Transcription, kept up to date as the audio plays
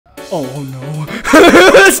Oh no.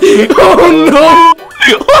 Oh no!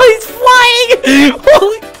 Oh, he's flying!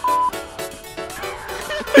 Holy...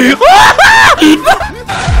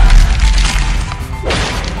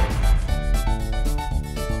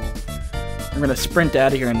 I'm gonna sprint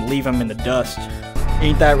out of here and leave him in the dust.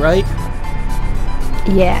 Ain't that right?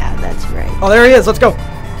 Yeah, that's right. Oh, there he is. Let's go.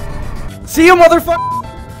 See you, motherfucker!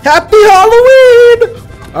 Happy Halloween!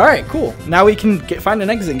 Alright, cool. Now we can find an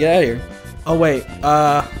exit and get out of here. Oh, wait.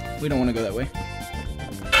 We don't want to go that way.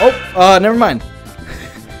 Oh, never mind.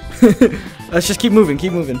 Let's just keep moving,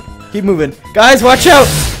 keep moving. Keep moving. Guys, watch out!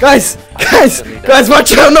 Guys,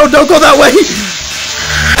 watch out! No, don't go that way!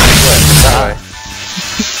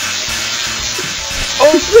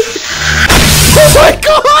 Oh my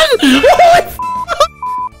god!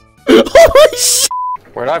 Holy shit!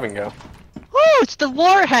 Where'd Ivan go? Oh, it's the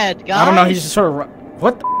warhead, guys! I don't know, he's just sort of...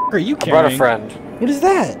 What the f are you carrying? I brought a friend. What is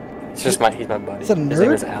that? It's just he's my buddy. Is that a nerd? His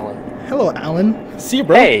name is Alan. Hello, Alan. See you,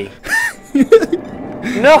 bro. Hey!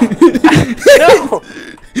 No! No!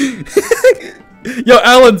 Yo,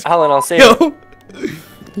 Alan, I'll save you.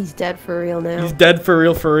 He's dead for real now. He's dead for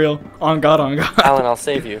real, for real. On God, on God. Alan, I'll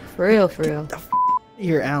save you. For real, for real.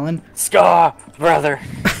 Here, Alan. Scar, brother.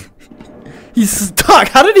 He's stuck.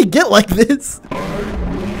 How did he get like this?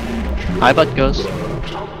 Hi, butt ghost.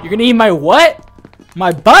 You're gonna eat my what?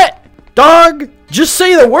 My butt? Dog, just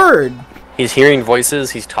say the word. He's hearing voices.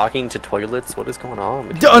 He's talking to toilets. What is going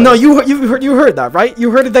on? Oh no, you heard that, right? You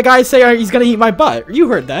heard the guy say he's gonna eat my butt. You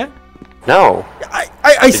heard that? No.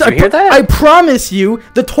 Did you hear that? I promise you,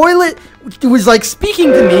 the toilet was like speaking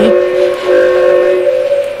to me.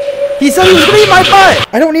 He said he was gonna eat my butt.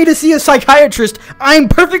 I don't need to see a psychiatrist. I'm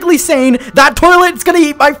perfectly sane. That toilet's gonna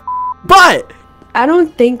eat my butt. I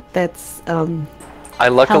don't think that's I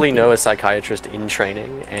luckily healthy. know a psychiatrist in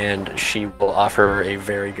training, and she will offer a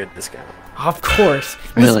very good discount. Of course.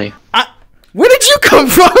 Really? Where did you come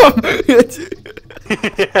from?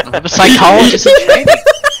 I'm a psychologist in training.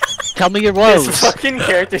 Tell me your woes. His fucking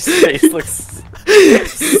character's face looks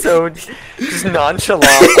so just nonchalant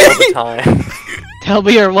all the time. Tell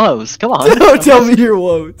me your woes. Come on. Don't tell me your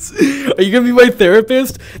woes. Are you gonna be my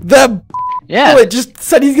therapist? That Yeah. boy just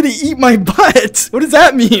said he's gonna eat my butt. What does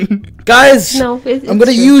that mean? Guys, No, I'm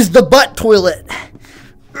gonna use the butt toilet.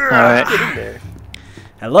 Alright. Get in there.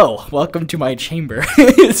 Hello, welcome to my chamber.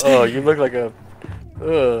 Oh, you look like a.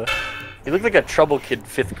 You look like a trouble kid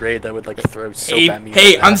 5th grade that would like throw soap at me.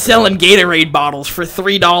 Hey, I'm selling Gatorade bottles for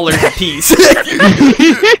 $3 a piece.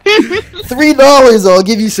 $3, I'll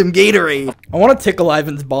give you some Gatorade. I want to tickle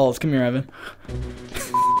Ivan's balls. Come here, Ivan.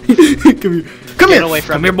 Come here. Come Get here. away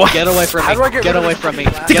from Come me. here, boy. Get away from How do I me. get Get rid of away this? from me.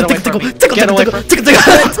 Tickle, Get away tickle, from me. tickle, Get away tickle, from me. tickle,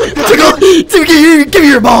 tickle, tickle, tickle. Give me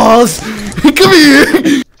your balls. Come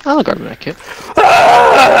here. I'll grab that kid.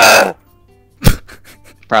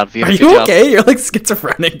 Proud of you. Are Good you job. okay? You're like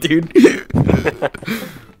schizophrenic, dude.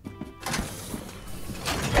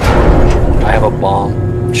 I have a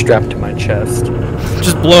bomb strapped to my chest.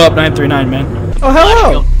 Just blow up 939, man. Oh,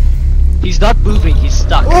 hello. He's not moving. He's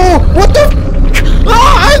stuck. Oh, what the? Oh,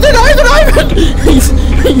 Ivan! He's...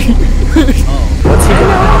 What's he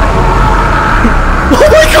doing? Oh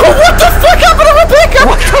my god, what the fuck happened to Rebecca?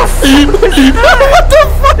 What the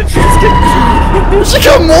fuck? Did she just get... She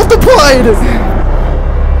got multiplied!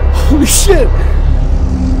 Holy shit.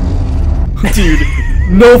 Dude,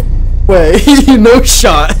 no way. No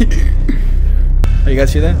shot. Oh, you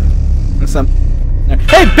guys see that? That's not...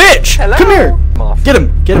 Hey, bitch! Hello? Come here! I'm off. Get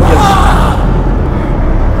him! Get him! Get him!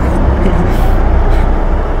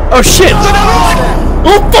 Oh shit!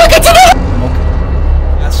 Oh fuck! It's an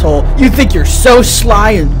asshole! You think you're so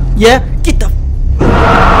sly and yeah? Get the.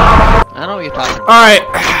 I don't know what you're talking about. All right.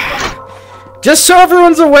 Just so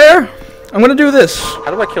everyone's aware, I'm gonna do this.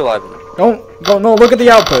 How do I kill Ivan? Don't go. No, look at the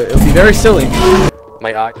output. It'll be very silly.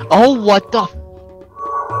 My eye. Oh, what the?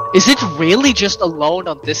 Is it really just alone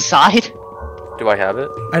on this side? Do I have it?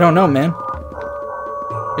 I don't know, man.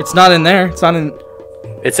 It's not in there. It's not in.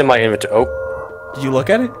 It's in my inventory. Oh, Did you look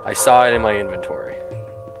at it? I saw it in my inventory.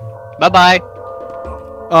 Bye-bye.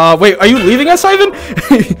 Wait. Are you leaving us, Ivan?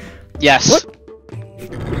 Yes. What?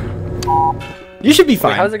 You should be Wait,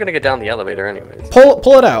 fine. how's it gonna get down the elevator anyways?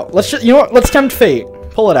 Pull it out. Let's just. You know what? Let's tempt fate.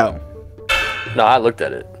 Pull it out. No, I looked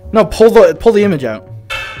at it. No, pull the image out.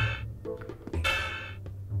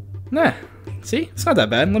 Nah. See? It's not that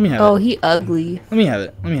bad. Let me have Oh, it. he ugly. Let me have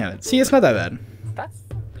it. Let me have it. See, it's not that bad. That's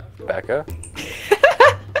Becca.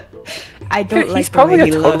 I don't Dude, like he's the probably way a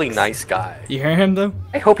he totally looks. nice guy. You hear him though?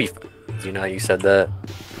 I hope he. You know, you said that.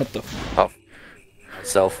 What the? Oh,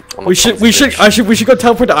 myself. I'm a We should bitch. go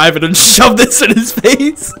teleport to Ivan and shove this in his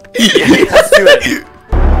face. Yeah, let's do it.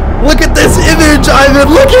 Look at this image, Ivan.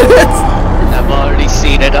 Look at it. I've already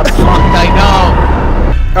seen it. I'm fucked. I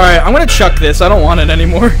know. All right, I'm gonna chuck this. I don't want it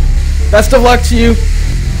anymore. Best of luck to you.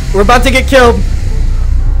 We're about to get killed.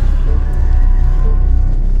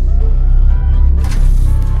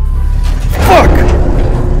 Fuck!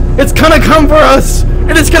 It's gonna come for us,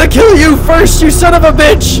 and it's gonna kill you first, you son of a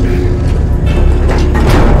bitch!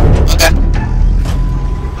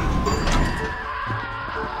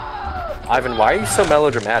 Ivan, why are you so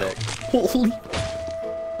melodramatic? Holy...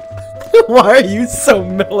 Why are you so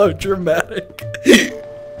melodramatic?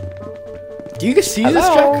 Do you see this,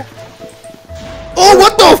 Jack? Oh,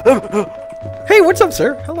 what the? Hey, what's up,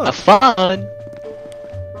 sir? Hello. Have fun.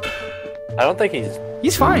 I don't think he's...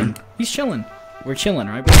 He's fine. He's chilling. We're chilling,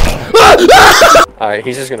 right? Alright,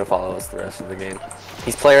 he's just gonna follow us the rest of the game.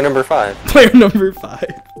 He's player number 5. Player number 5.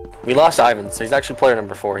 We lost Ivan, so he's actually player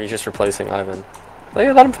number 4. He's just replacing Ivan.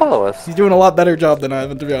 Let him follow us. He's doing a lot better job than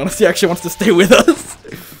Ivan, to be honest. He actually wants to stay with us.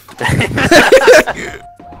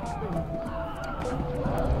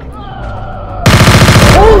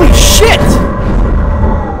 Holy shit!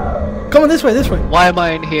 Come on, this way, this way. Why am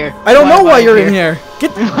I in here? I don't know why you're in here.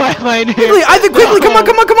 Get Why am I in here? quickly, Ivan, quickly! No. Come on,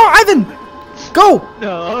 come on, come on, Ivan! Go!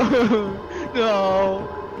 No.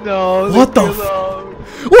 No. No. What the leave me alone.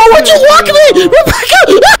 Whoa, why'd you lock me?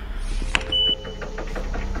 Rebecca!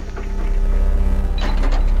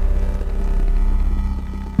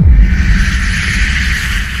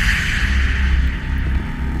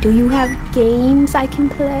 Do you have games I can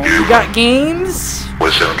play? You got games?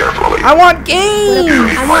 Listen carefully. I want games!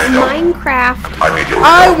 I want Minecraft. I need your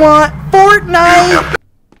I help. want Fortnite!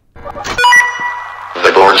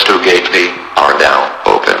 The doors to Gate B are now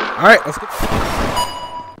open. Alright, let's go.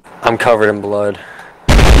 I'm covered in blood.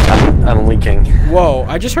 I'm leaking. Whoa,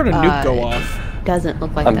 I just heard a nuke go off. Doesn't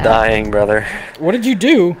look like I'm that. dying, brother. What did you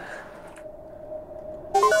do?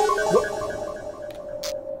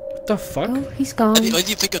 What the fuck? Oh, he's gone. Why did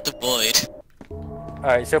you pick up the void?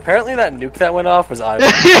 Alright, so apparently that nuke that went off was Ivan.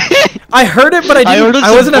 I heard it, but I didn't. ordered I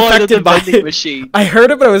some wasn't void on affected the by vending it. machine. I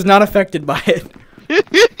heard it, but I was not affected by it.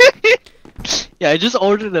 Yeah, I just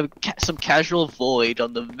ordered some casual void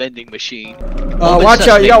on the vending machine. Watch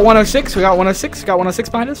out! You got 106. We got 106. Got 106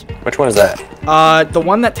 behind us. Which one is that? The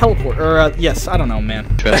one that teleport. Or yes, I don't know, man.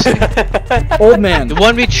 Interesting. Old man. The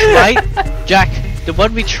one we tried, Jack. The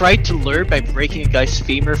one we tried to lure by breaking a guy's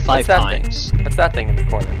femur 5 What's that times. thing? What's that thing in the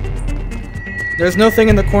corner? There's no thing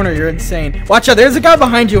in the corner. You're insane. Watch out! There's a guy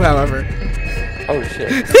behind you, however. Oh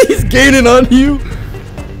shit. He's gaining on you.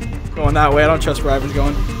 Going that way. I don't trust where Ivan's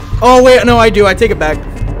going. Oh wait, no, I do. I take it back.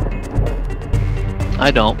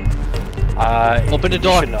 I don't. Open the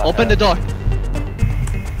door. Open the door.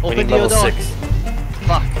 We Open need the level door. 6.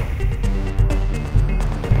 Fuck.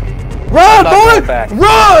 Run, not boy! going back.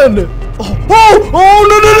 Run! Oh, oh,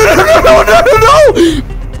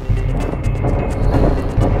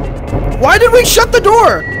 no! Why did we shut the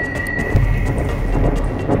door?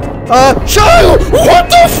 Child! What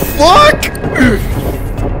the fuck?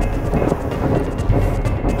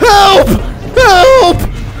 Help! Help!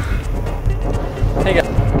 Hey, guys.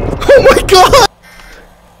 Oh my god!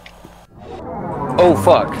 Oh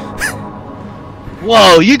fuck.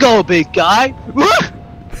 Whoa, you go, big guy.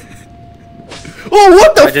 Oh,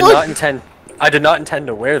 what the I fuck? did not intend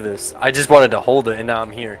to wear this. I just wanted to hold it and now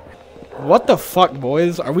I'm here. What the fuck,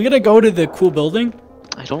 boys? Are we gonna go to the cool building?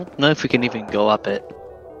 I don't know if we can even go up it.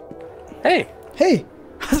 Hey. Hey,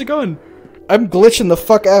 how's it going? I'm glitching the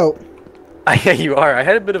fuck out. Yeah, you are. I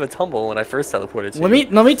had a bit of a tumble when I first teleported to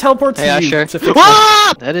Let you. me teleport to Hey, you. Asher. To fix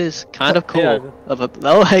That is kind of cool. Yeah.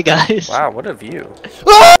 Oh, hey guys. Wow, what a view.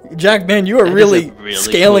 Jack, man, you are That is a really, really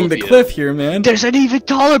scaling cool the view. cliff here, man. There's an even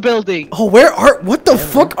taller building. Oh, what the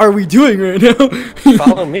fuck are we doing right now?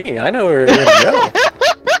 Follow me. I know where we're gonna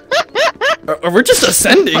go. We're just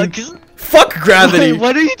ascending. Fuck is- Fuck gravity. Wait,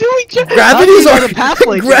 what are you doing, Jack? Gravity's How our do you know the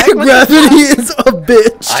pathway, Jack? What the gravity is a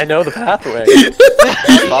bitch. I know the pathway.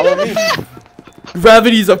 Follow me.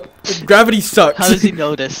 Gravity sucks. How does he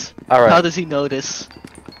notice? Alright. How does he notice?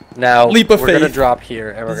 Now, Leap of we're gonna faith. drop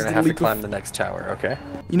here and we're This is gonna the have to leap of- climb the next tower, okay?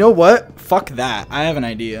 You know what? Fuck that. I have an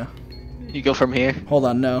idea. You go from here. Hold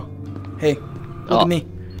on, no. Hey, look Oh. at me.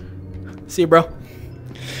 See you, bro.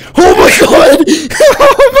 Oh my god!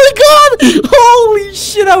 Oh my god! Holy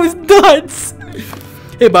shit, I was nuts!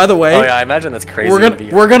 Hey, by the way, Oh yeah, I imagine that's crazy. we're in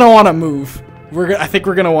VR. gonna want to move. I think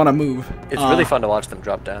we're gonna want to move. It's really fun to watch them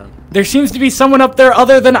drop down. There seems to be someone up there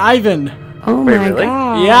other than Ivan. Oh Wait, my really?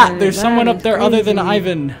 god. Yeah, there's that someone is up there other than crazy.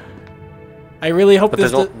 Ivan. I really hope But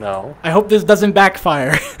this. there's no. I hope this doesn't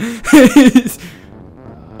backfire.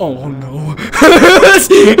 Oh no!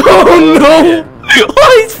 Oh no!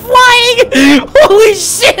 Oh, he's flying! Holy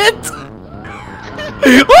shit!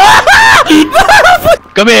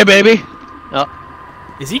 Come here, baby. Oh,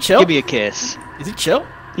 Is he chill? give me a kiss. Is he chill?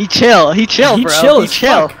 He chill, He bro. chill He as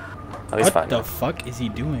chill. fuck. Oh, he's What fine. the fuck is he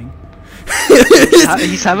doing?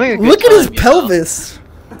 He's having a good Look at his time, you know. pelvis.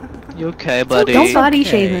 You okay, buddy? Don't body okay.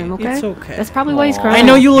 shame him, okay? It's okay. That's probably why he's Aw. crying. I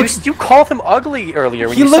know you look. You called him ugly earlier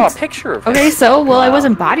when He you looks- saw a picture of him. Okay, so well, I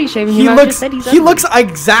wasn't body shaming He him. I looks. just said he's He ugly. looks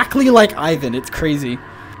exactly like Ivan. It's crazy.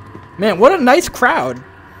 Man, what a nice crowd.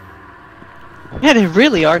 Yeah, they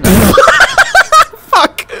really are nice.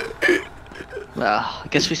 Fuck. Well, I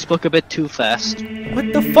guess we spoke a bit too fast.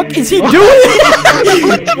 What the fuck is he doing?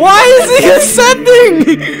 Why is he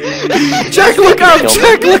ascending? Jack, look up!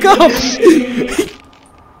 Jack, look up!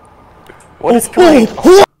 What is going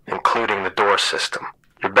on? including the door system.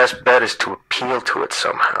 Your best bet is to appeal to it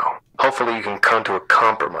somehow. Hopefully you can come to a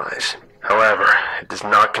compromise. However, it does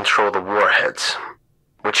not control the warheads,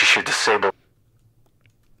 which you should disable.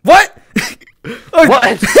 What?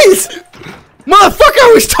 What? Motherfucker,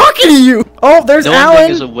 I was talking to you! Oh, there's No one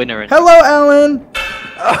Alan! is a winner. Hello, Alan!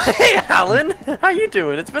 Oh, hey, Alan. How you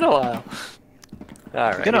doing? It's been a while.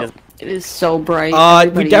 All right. Get up. It is so bright. We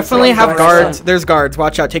Everybody is definitely so have bright. guards. There's guards.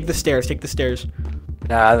 Watch out. Take the stairs. Take the stairs.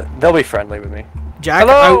 Nah, they'll be friendly with me. Jack,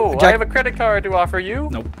 Hello. I Jack. have a credit card to offer you.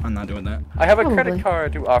 Nope, I'm not doing that. I have a Probably. credit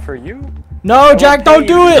card to offer you. No, Jack, don't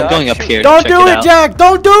do pay you it! to Going up here. Don't check do it, out. Jack!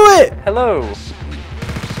 Don't do it! Hello.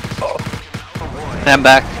 I'm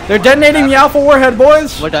back. They're detonating the Alpha Warhead,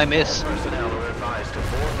 boys! What did I miss?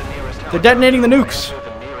 They're detonating the nukes.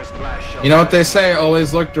 You know what they say,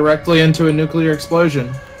 always look directly into a nuclear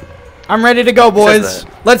explosion. I'm ready to go, boys. Says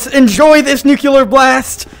that. Let's enjoy this nuclear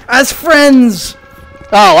blast as friends.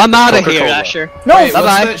 Oh, I'm out of here, Coca-Cola. Asher. No, Wait, bye-bye.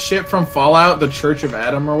 what's that shit from Fallout, the Church of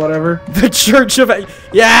Adam or whatever? the Church of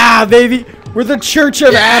Yeah, baby. We're the Church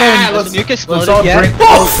of Adam. let's, nuke let's exploded all yet? drink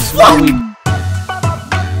Oh, Coke while we fuck!